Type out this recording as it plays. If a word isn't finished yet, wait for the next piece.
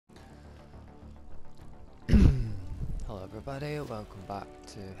Hello everybody, welcome back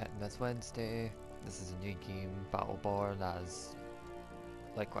to Hitting This Wednesday. This is a new game, Battleborn, as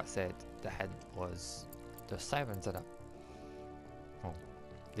like what I said, the hint was there's sirens in it. Well,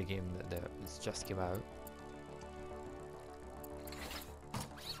 the game that has just came out.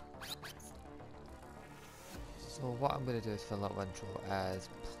 So what I'm going to do for the little intro is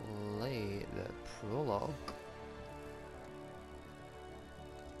play the prologue.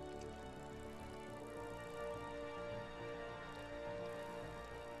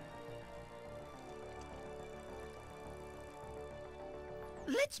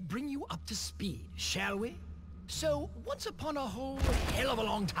 Let's bring you up to speed, shall we? So, once upon a whole hell of a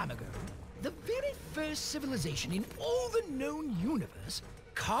long time ago, the very first civilization in all the known universe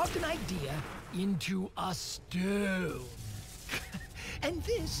carved an idea into a stone. And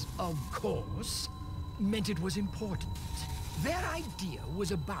this, of course, meant it was important. Their idea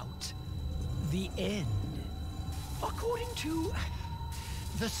was about the end. According to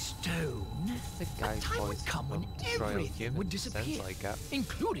the stone, The a guy's time would voice come when from Destroy All everything would Humans, disappear, sounds like it.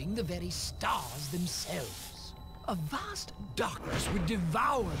 including the very stars themselves. A vast darkness would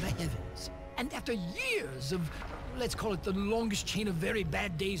devour the heavens, and after years of, let's call it the longest chain of very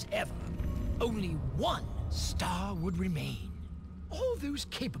bad days ever, only one star would remain. All those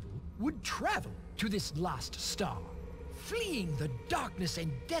capable would travel to this last star, fleeing the darkness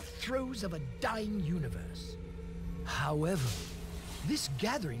and death throes of a dying universe. However, this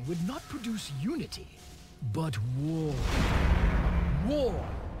gathering would not produce unity, but war. War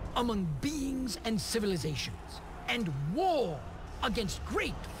among beings and civilizations, and war against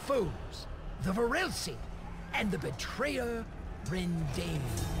great foes, the Varelsi and the betrayer Rendane.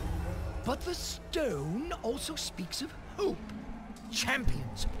 But the stone also speaks of hope.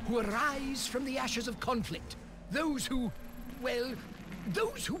 Champions who arise from the ashes of conflict. Those who, well,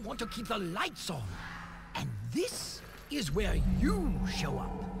 those who want to keep the lights on. And this is where you show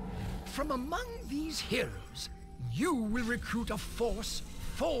up. From among these heroes, you will recruit a force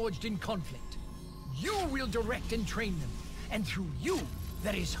forged in conflict. You will direct and train them, and through you,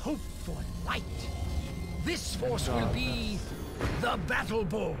 there is hope for light. This force will be the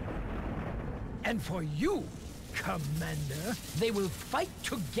Battleborn. And for you, Commander, they will fight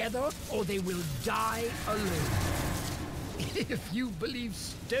together or they will die alone. If you believe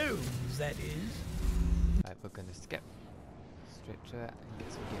stones, that is. Right, we're going to skip straight to it and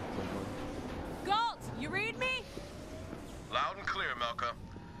get some gameplay going. Galt, you read me? Loud and clear, Melka.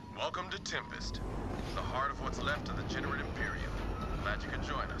 Welcome to Tempest, the heart of what's left of the Generate Imperium. Glad you could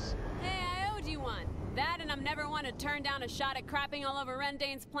join us. Hey, I owed you one. That and I'm never one to turn down a shot at crapping all over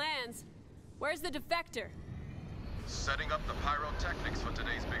Rendane's plans. Where's the defector? Setting up the pyrotechnics for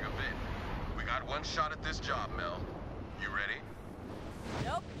today's big event. We got one shot at this job, Mel. You ready?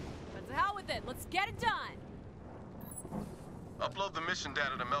 Nope. But to hell with it. Let's get it done. Upload the mission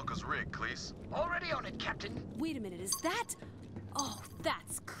data to Melka's rig, Cleese. Already on it, Captain. Wait a minute, is that? Oh,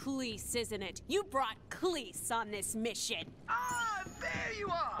 that's Cleese, isn't it? You brought Cleese on this mission. Ah, there you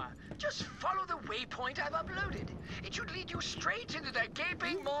are. Just follow the waypoint I've uploaded. It should lead you straight into the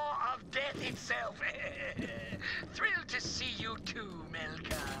gaping maw of death itself. Thrilled to see you too,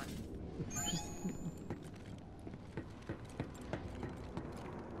 Melka.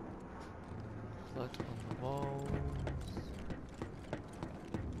 Blood on the walls.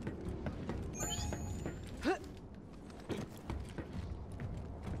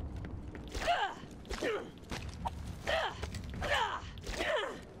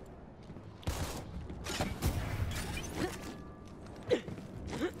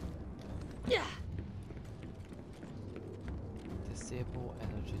 Disable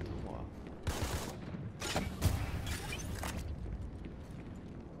energy to what?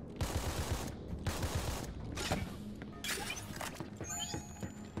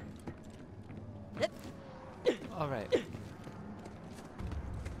 Alright.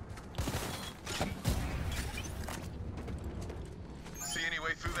 See any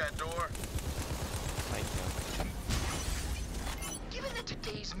way through that door? Thank you. Given that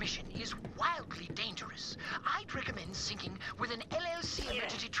today's mission is wildly dangerous, I'd recommend syncing with an LLC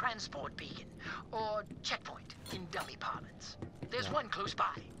emergency transport beacon, or checkpoint in dummy parlance. There's Yeah. one close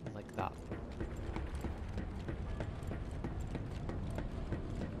by. Like that.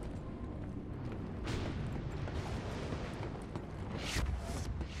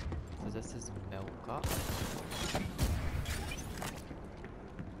 So this is Melka.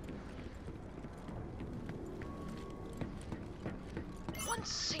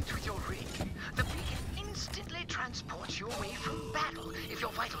 Once synced with your rig, the beacon instantly transports you away from battle if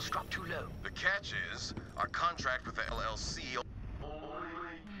your vitals drop too low. The catch is, our contract with the LLC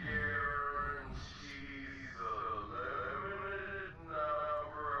only guarantees the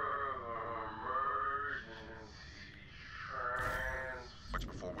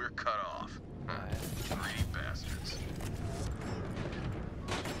they're cut off. Greedy bastards.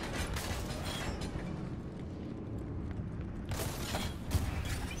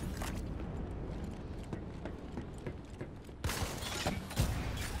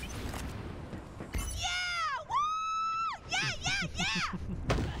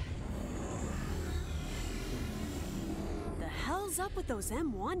 The hell's up with those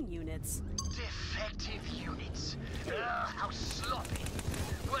M1 units? Defective units. How sloppy.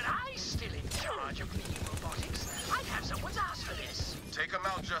 Were I still in charge of mini robotics, I'd have someone's ass for this. Take them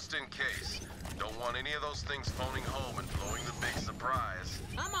out just in case. Don't want any of those things phoning home and blowing the big surprise.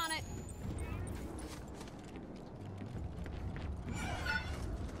 I'm on it.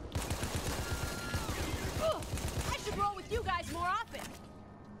 Ugh, I should roll with you guys more often.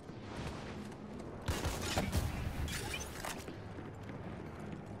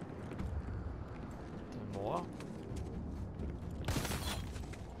 More?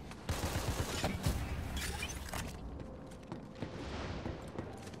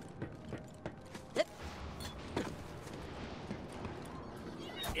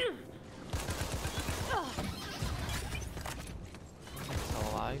 It's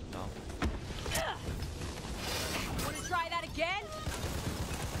alive? No. Want to try that again?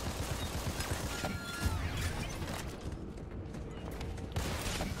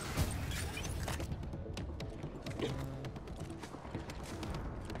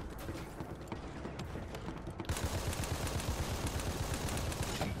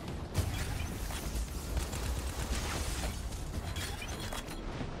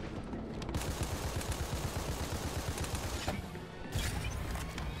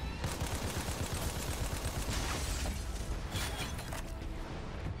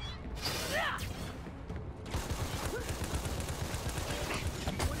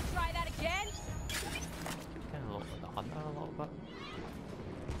 Want to try that again? Kind of look like the hunter a little bit.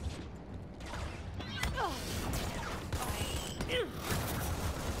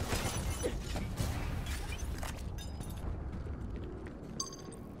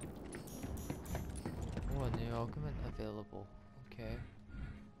 Oh, a new augment available. Okay.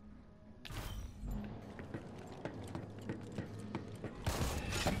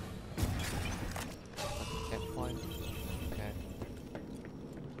 Checkpoint. Okay.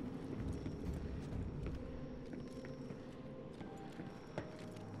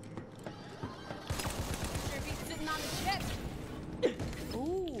 Sure beats sitting on the ship.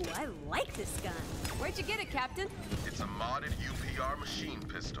 Ooh, I like this gun. Where'd you get it, Captain? It's a modded UPR machine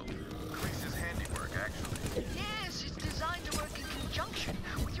pistol. Cleese's handiwork, actually. Yes, it's designed to work in conjunction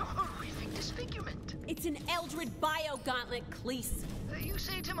with your horrific disfigurement. It's an Eldred bio gauntlet, Cleese. You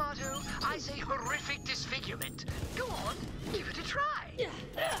say tomato, I say horrific disfigurement. Go on, give it a try.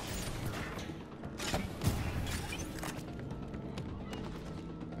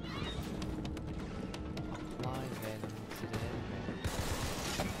 Apply venom to the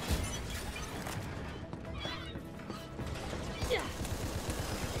enemy.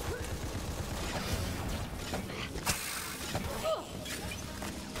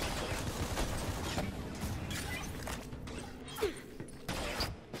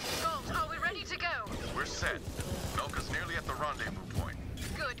 Gold, are we ready to go? We're set. Melka's nearly at the rendezvous point.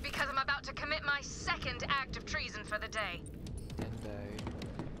 Good, because I'm about to commit my second act of treason for the day. And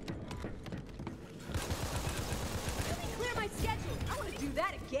Let me clear my schedule. I want to do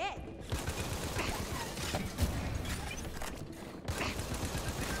that again.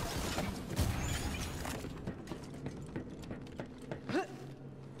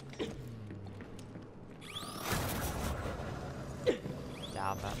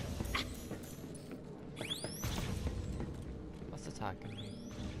 damn it. What's attacking me?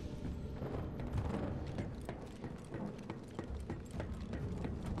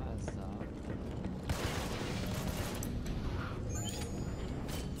 What is that?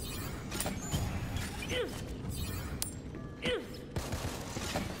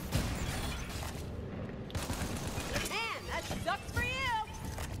 Man, that sucks for you.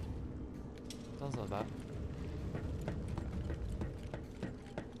 Sounds like that.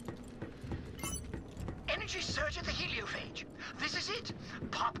 Energy surge at the heliophage. This is it.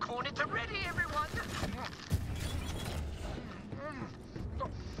 Popcorn at the ready, everyone.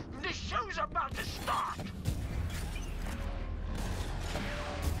 The show's about to start.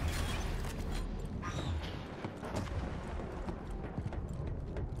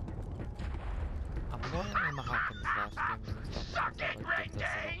 I'm going to my Hawkins last game and stuff. Suck it, Like, Red give this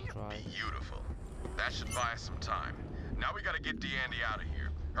a Dane! little try. Beautiful. That should buy us some time. Now we gotta get DeAndy out of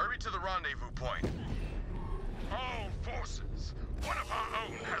here. Hurry to the rendezvous point. All forces, one of our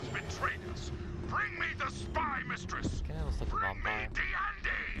own has betrayed us. Bring me the spy, mistress! Can I almost look Bring me vampire?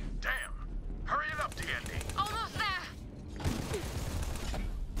 D'Andy! Damn! Hurry it up, D'Andy! Almost there.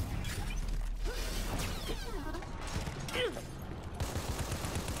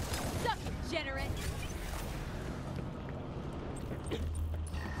 Suck it, degenerate!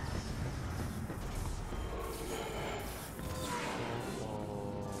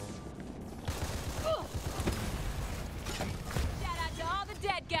 Shout out to all the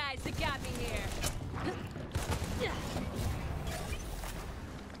dead guys that got me here.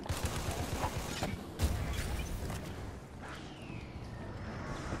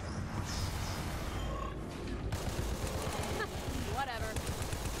 Whatever.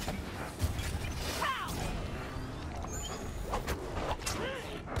 Pow!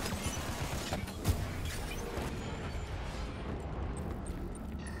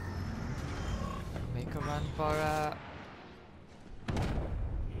 Make a run for it.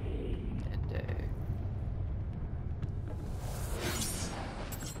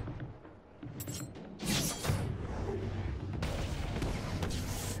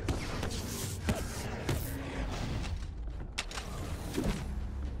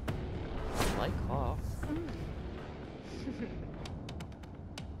 And like off.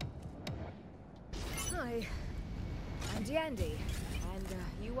 Hi, I'm D'Andy, and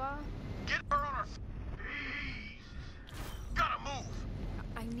you are? Get her on her Please. Gotta move!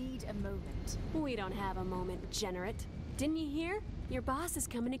 I need a moment. We don't have a moment, degenerate. Didn't you hear? Your boss is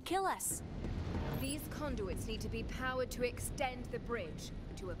coming to kill us. These conduits need to be powered to extend the bridge.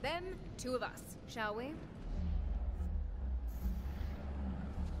 2 of them, 2 of us. Shall we?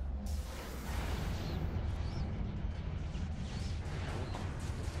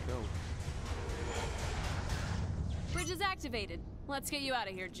 Go. Bridge is activated. Let's get you out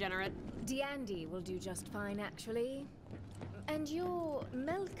of here, degenerate. D'Andy will do just fine, actually. And you're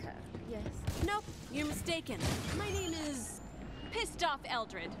Melka, yes? Nope, you're mistaken. My name is Pissed Off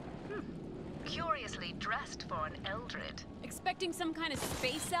Eldred. Curiously dressed for an Eldred. Expecting some kind of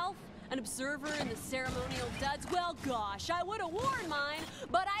space elf? An observer in the ceremonial duds? Well, gosh, I would have worn mine,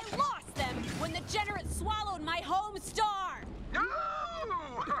 but I lost them when the degenerate swallowed my home star! No!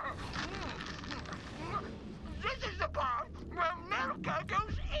 This is the part where Melka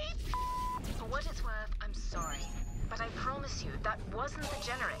goes ape! For what it's worth, I'm sorry. But I promise you, that wasn't the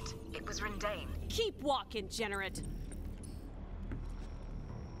Degenerate. It was Rendane. Keep walking, degenerate.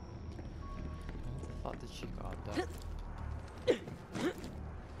 What the fuck did she got done?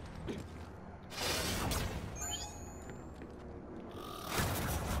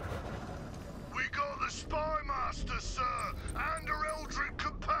 We got the spy master, sir, and her Eldritch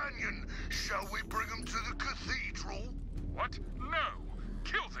companion. Shall we bring them to the cathedral? What? No!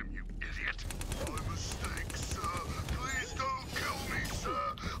 Kill them, you idiot! My mistake, sir. Please don't kill me,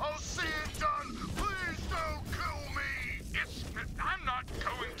 sir. I'll see it done. Please don't kill me. I'm not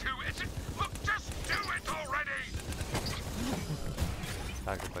going to. Look, just do it already.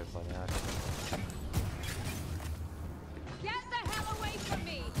 That could be funny, actually. Get the hell away from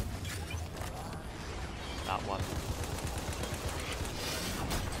me! That one.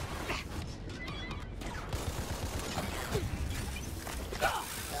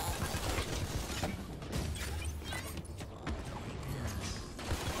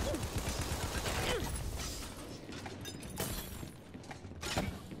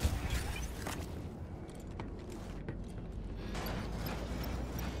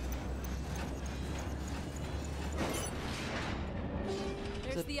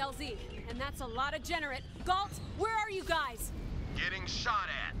 There's the LZ, and that's a lot of degenerate. Galt, where are you guys? Getting shot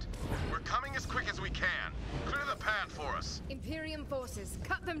at. We're coming as quick as we can. Clear the path for us. Imperium forces,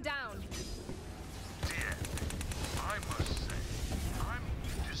 cut them down. Dear, I must say, I'm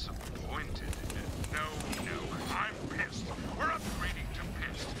disappointed. No, I'm pissed. We're upgrading to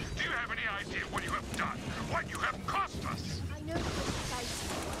pissed. Do you have any idea what you have done? What you have cost us? I know you're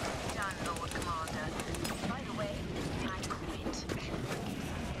excited. Done, Lord Commander. By the way, I quit.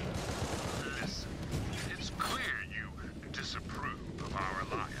 Listen, it's clear you disapprove of our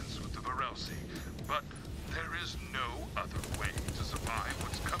alliance with the Varelsi, but there is no other way to survive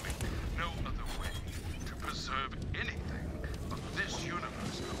what's coming. No other way to preserve anything of this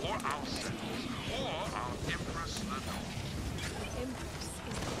universe, or ourselves, or our Empress Lenore. Empress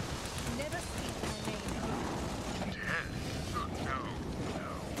is never speak my name.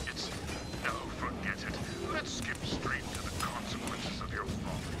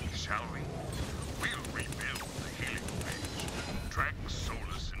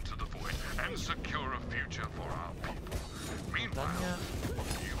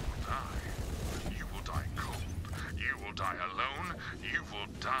 will die alone. You will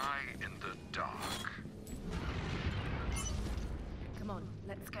die in the dark. Come on,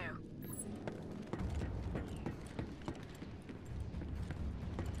 let's go.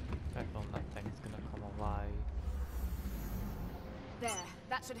 Right, well, that thing's gonna come alive. There,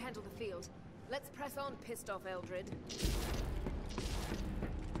 that should handle the field. Let's press on, pissed off Eldred.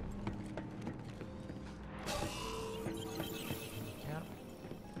 Yeah.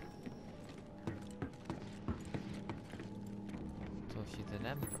 So she's an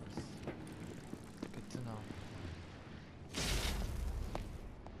empress. Good to know.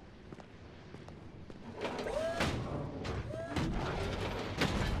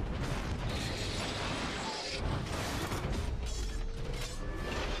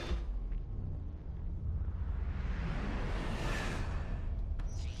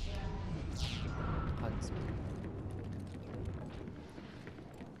 Huntsman.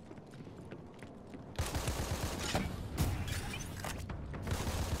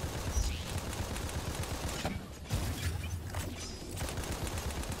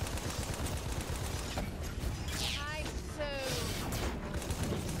 I'm so...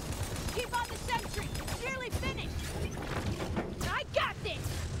 Keep on the sentry! It's nearly finished! I got this!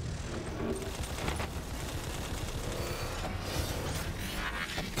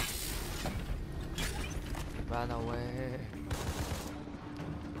 Run away.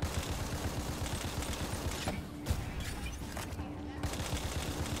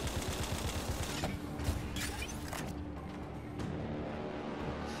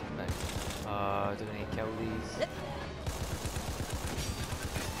 Do we need to kill these?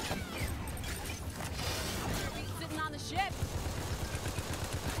 Sitting on the ship.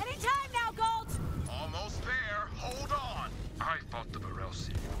 Anytime now, Gold! Almost there. Hold on. I fought the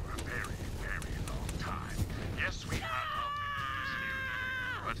Battleborn for a very, very long time. Yes, we have our enemies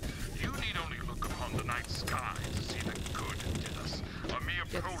here, but you need only look upon the night sky to see the good it did us. A mere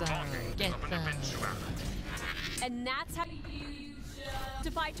prolonging of an eventuality. And that's how you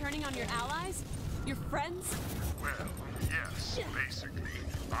defy turning on your allies? Your friends? Well, yes, basically.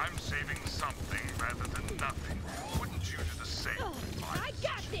 I'm saving something rather than nothing. Wouldn't you do the same? I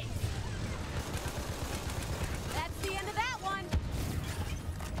got this! That's the end of that one!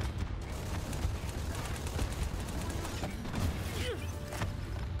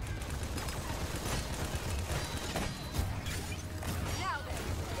 Now then,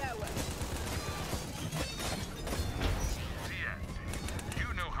 go. Tiandi, you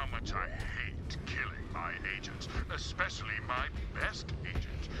know how much I hate killing my agents, especially my best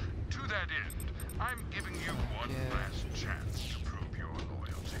agent. To that end, I'm giving you one last chance to prove your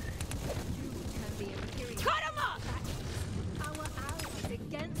loyalty. You can be Imperial. Cut him up! Our allies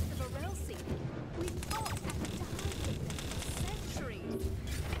against the Battleborn. We fought at the height of them for centuries.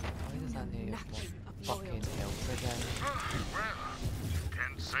 Why does that need Nothing of fucking loyalty. help again? Well,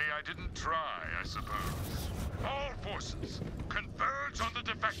 can't say I didn't try, I suppose. All forces, converge on the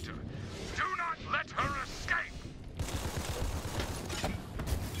defector. Do not let her escape!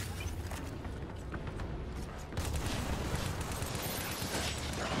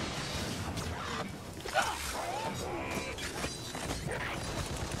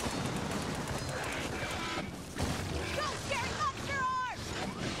 Go, scary monster arm!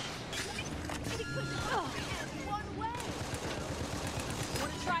 Maybe could one way.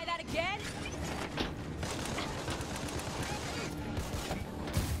 Wanna try that again?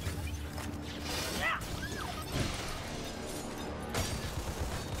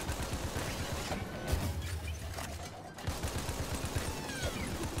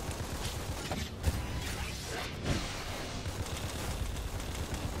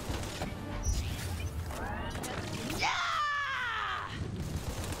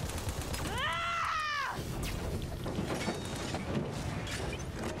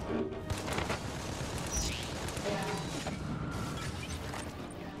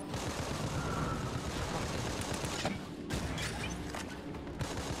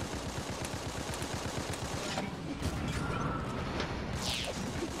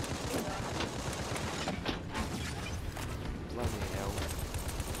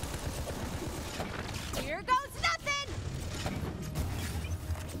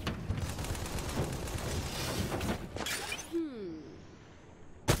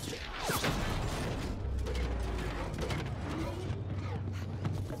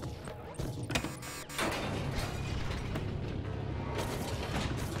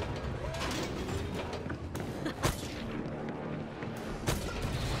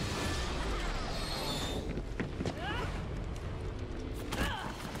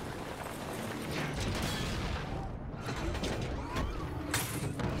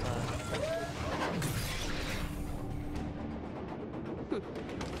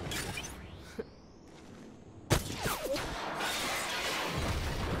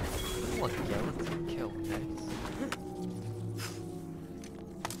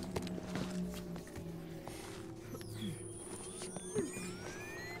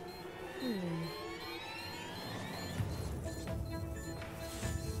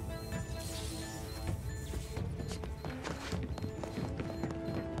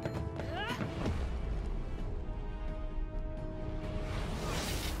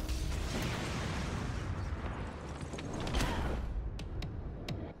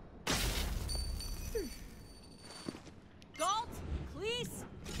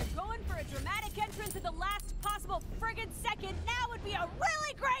 possible friggin' second, now would be a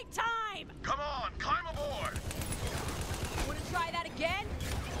really great time! Come on, climb aboard! Wanna try that again?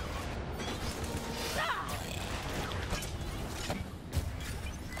 Ah!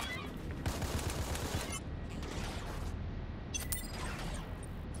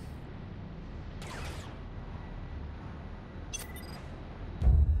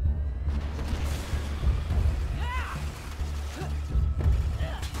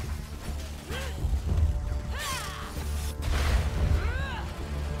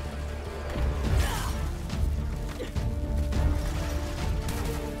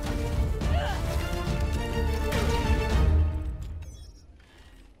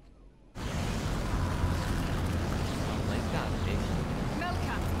 Like that, eh?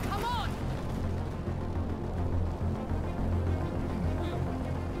 Melka, come on!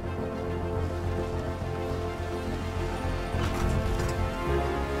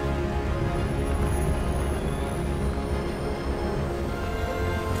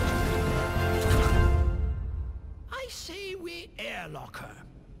 I say we airlock her.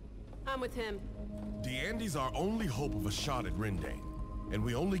 I'm with him. D'Andy's our only hope of a shot at Rendane. And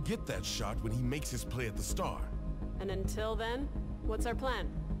we only get that shot when he makes his play at the Star. And until then, what's our plan?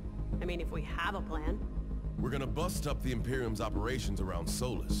 I mean, if we have a plan. We're gonna bust up the Imperium's operations around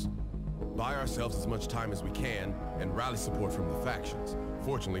Solus. Buy ourselves as much time as we can, and rally support from the factions.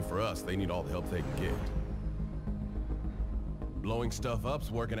 Fortunately for us, they need all the help they can get. Blowing stuff up's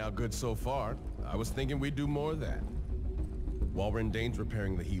working out good so far. I was thinking we'd do more of that. While Rendane's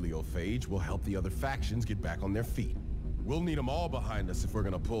repairing the heliophage, we'll help the other factions get back on their feet. We'll need them all behind us if we're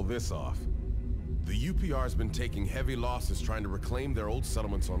gonna pull this off. The UPR's been taking heavy losses trying to reclaim their old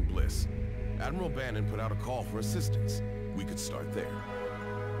settlements on Bliss. Admiral Bannon put out a call for assistance. We could start there.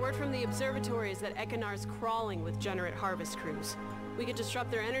 Word from the observatory is that Ekanar's crawling with Generate harvest crews. We could disrupt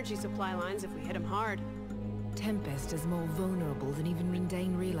their energy supply lines if we hit them hard. Tempest is more vulnerable than even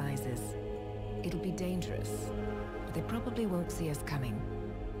Rendane realizes. It'll be dangerous, but they probably won't see us coming.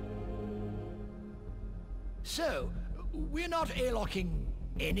 So, we're not airlocking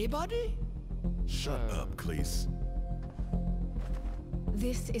anybody? Shut up, Cleese.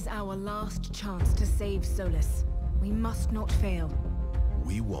 This is our last chance to save Solus. We must not fail.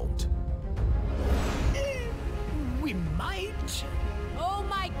 We won't. We might. Oh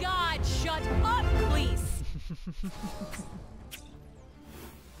my god, shut up, please!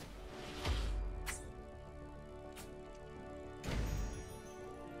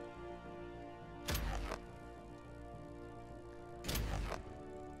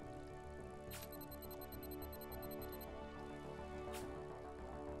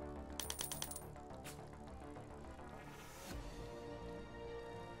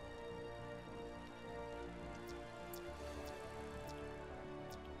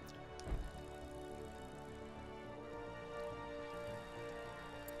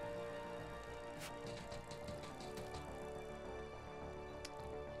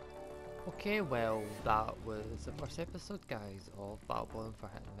 Okay, well, that was the first episode, guys, of Battleborn for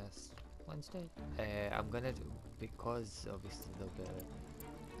Hit and Miss Wednesday. I'm gonna do, because obviously they'll be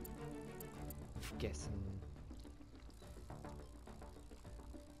guessing.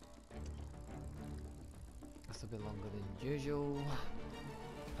 This will be longer than usual.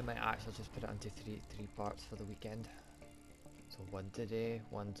 I might actually just put it into three parts for the weekend. So one today,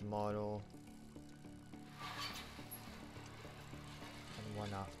 one tomorrow, and one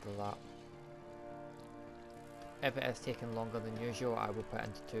after that. If it is taking longer than usual, I will put it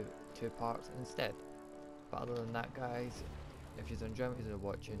into two parts instead. But other than that, guys, if you're enjoying what you're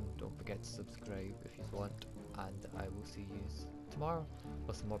watching, don't forget to subscribe if you want, and I will see you tomorrow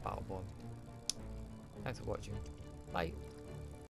with some more Battleborn. Thanks for watching. Bye.